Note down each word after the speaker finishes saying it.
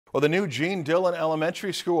Well, the new Dillon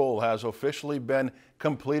Elementary School has officially been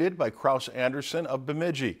completed by Kraus Anderson of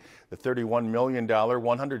Bemidji. The $31 million,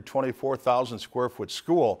 124,000 square foot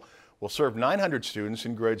school will serve 900 students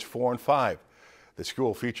in grades 4 and 5. The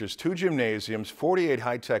school features 2 gymnasiums, 48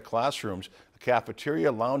 high-tech classrooms, a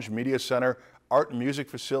cafeteria, lounge, media center, art and music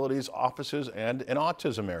facilities, offices, and an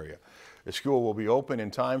autism area. The school will be open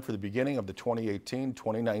in time for the beginning of the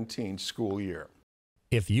 2018-2019 school year.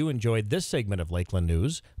 If you enjoyed this segment of Lakeland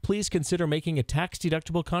News, please consider making a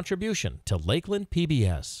tax-deductible contribution to Lakeland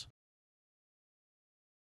PBS.